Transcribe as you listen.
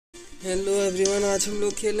Hello everyone, आज हम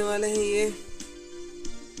लोग खेलने वाले हैं ये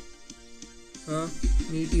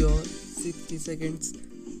मीटियोर 60 सेकेंड्स।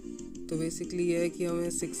 तो बेसिकली ये है कि हमें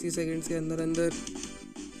 60 सेकेंड्स के अंदर अंदर,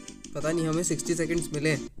 पता नहीं हमें 60 सेकेंड्स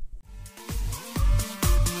मिले।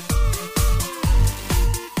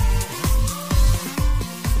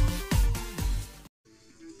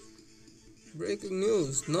 Breaking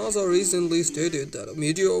news: NASA recently stated that a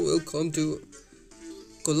meteor will come to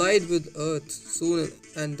collide with Earth soon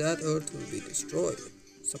and that Earth will be destroyed.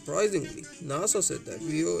 Surprisingly, NASA said that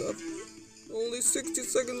we have only 60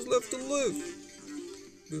 seconds left to live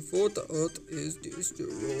before the Earth is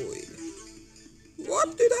destroyed.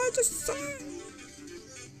 What did I just say?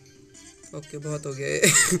 Okay, बहुत हो गया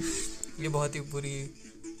ये बहुत ही बुरी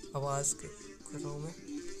आवाज़ कर रहा हूँ मैं।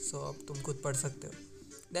 So अब तुम खुद पढ़ सकते हो।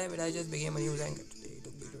 Damn it, I just became a news anchor today to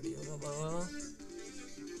be ready about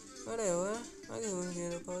whatever. I don't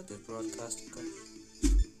care about this broadcast.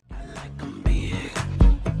 I like them big,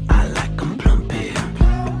 I like them plumpy,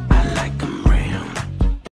 I like them round.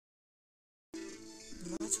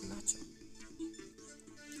 Nacho.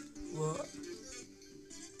 What?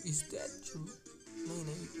 Is that true?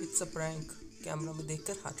 नहीं, it's a prank. Camera में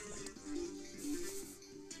देखकर हाथ हिला दो.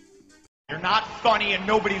 You're not funny and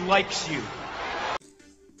nobody likes you.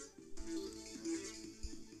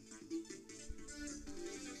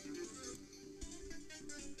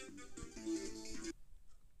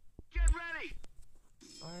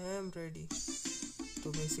 I am ready.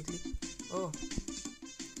 तो basically तो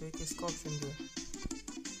एक इसका ऑप्शन जो है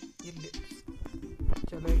ये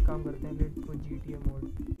चलो एक काम करते हैं, let's go GTA mode.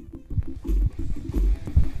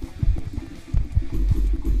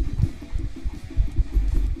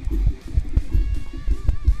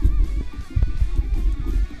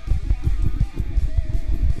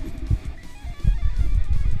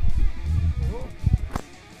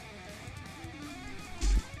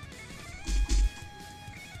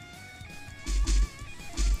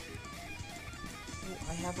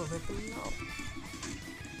 I have a weapon now.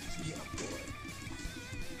 Yeah, boy.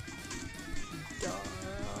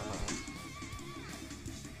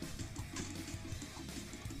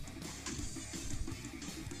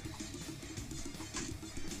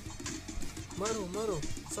 मारो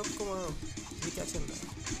सबको मारो। ये क्या चल रहा है?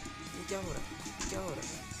 ये क्या हो रहा है?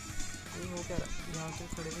 ये हो क्या रहा है? यहाँ तो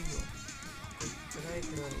खड़े भी हो, कोई जगह ही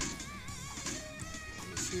खड़े नहीं।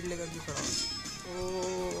 शील्ड लेकर भी खड़ा हो। ओ,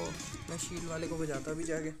 मैं शील्ड वाले को बजाता भी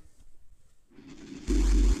जाके।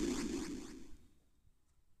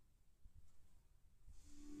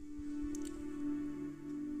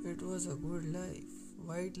 It was a good life.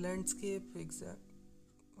 White landscape, exact.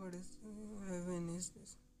 What is heaven is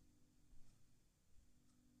this?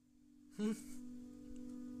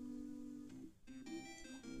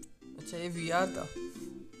 अच्छा, ये VR था।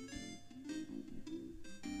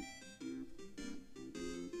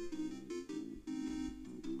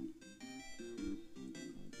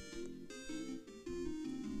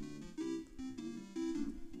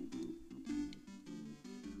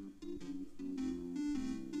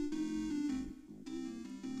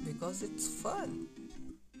 Because it's fun.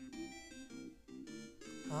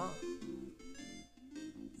 हाँ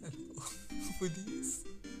पुलिस,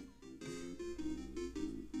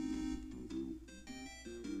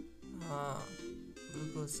 हाँ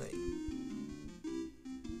बिल्कुल सही।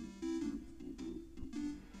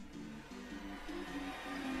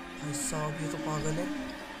 भाई साहब, ये तो पागल है।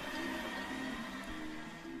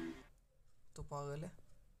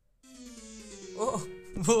 ओह,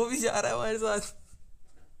 वो भी जा रहा है हमारे साथ।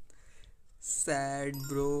 Sad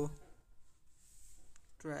bro,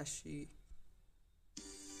 trashy.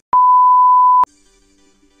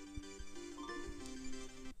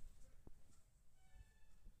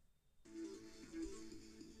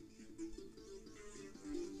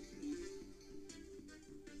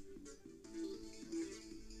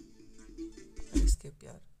 स्किप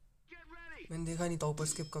यार, मैंने देखा नहीं था ऊपर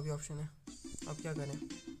स्किप का भी ऑप्शन है। अब क्या करें?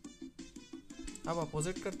 अब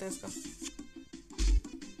अपोजिट करते हैं इसका।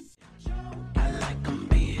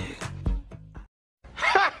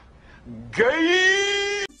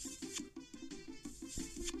 Gay!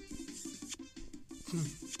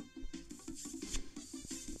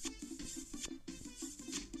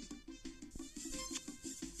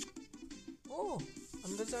 ओ,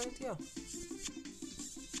 अंदर जाने दिया।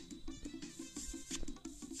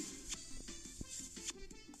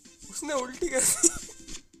 उसने उल्टी कर दी।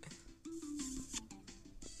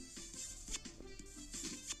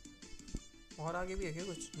 और आगे भी है क्या?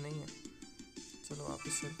 कुछ नहीं है। चलो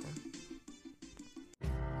वापस चलते हैं।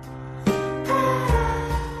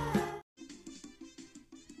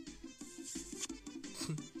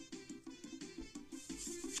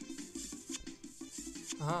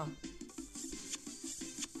 हाँ।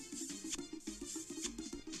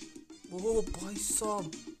 ओ भाई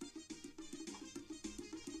साहब,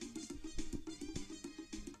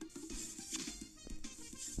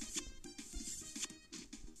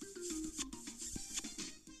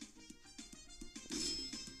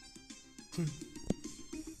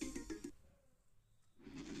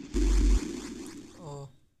 ओ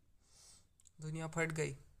दुनिया फट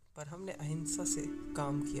गई, पर हमने अहिंसा से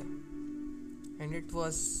काम किया एंड इट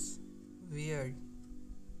वाज वियर्ड।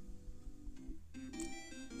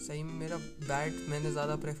 सही में मेरा बैट मैंने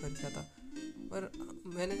ज़्यादा प्रेफर किया था, पर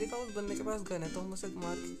मैंने देखा उस बंदे के पास गन है तो हम उसे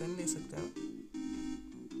मार के गन ले सकते हैं।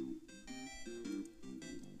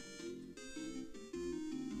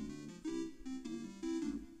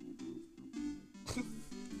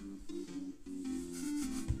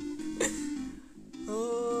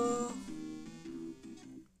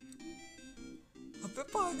 अबे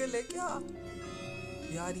पागल है क्या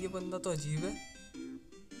यार, ये बंदा तो अजीब है।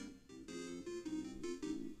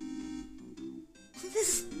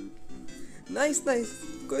 नाइस नाइस,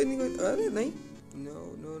 कोई नहीं कोई, अरे नहीं, नो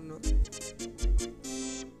नो नो।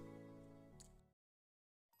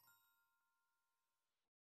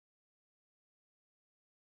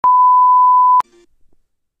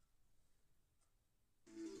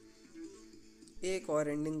 एक और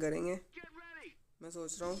एंडिंग करेंगे मैं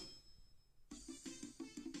सोच रहा हूँ।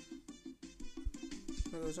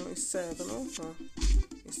 इससे आया था ना, हाँ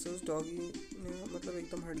इससे उस डॉगी ने मतलब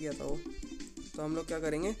एकदम हट गया था वो। तो हम लोग क्या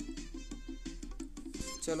करेंगे,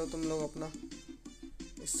 चलो तुम लोग अपना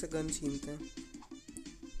इससे गन छीनते हैं।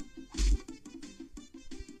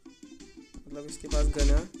 मतलब इसके पास गन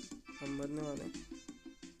है, हम मरने वाले हैं।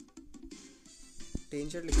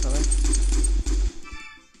 डेंजर लिखा हुआ है,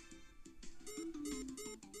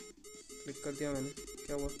 क्लिक कर दिया मैंने।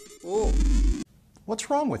 क्या हुआ? ओ What's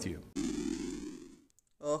wrong with you?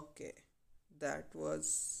 Okay, that was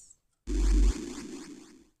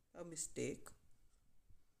a mistake.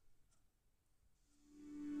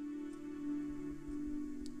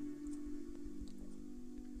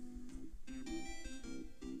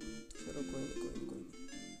 चलो कोई नहीं कोई नहीं कोई नहीं।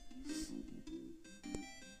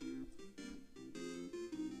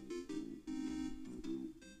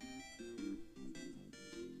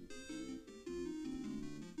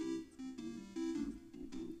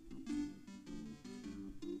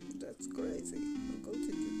 That's crazy. Uncle,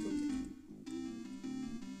 did you think it?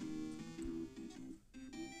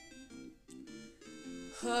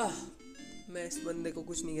 हाँ, मैं इस बंदे को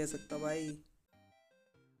कुछ नहीं कह सकता भाई,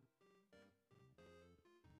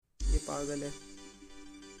 ये पागल है।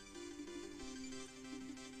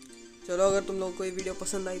 चलो अगर तुम लोगों को ये वीडियो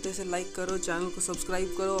पसंद आई तो इसे लाइक करो, चैनल को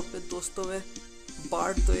सब्सक्राइब करो, अपने दोस्तों में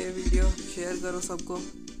बांट दो ये वीडियो, शेयर करो सबको,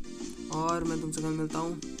 और मैं तुमसे कल मिलता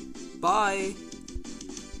हूँ। बाय।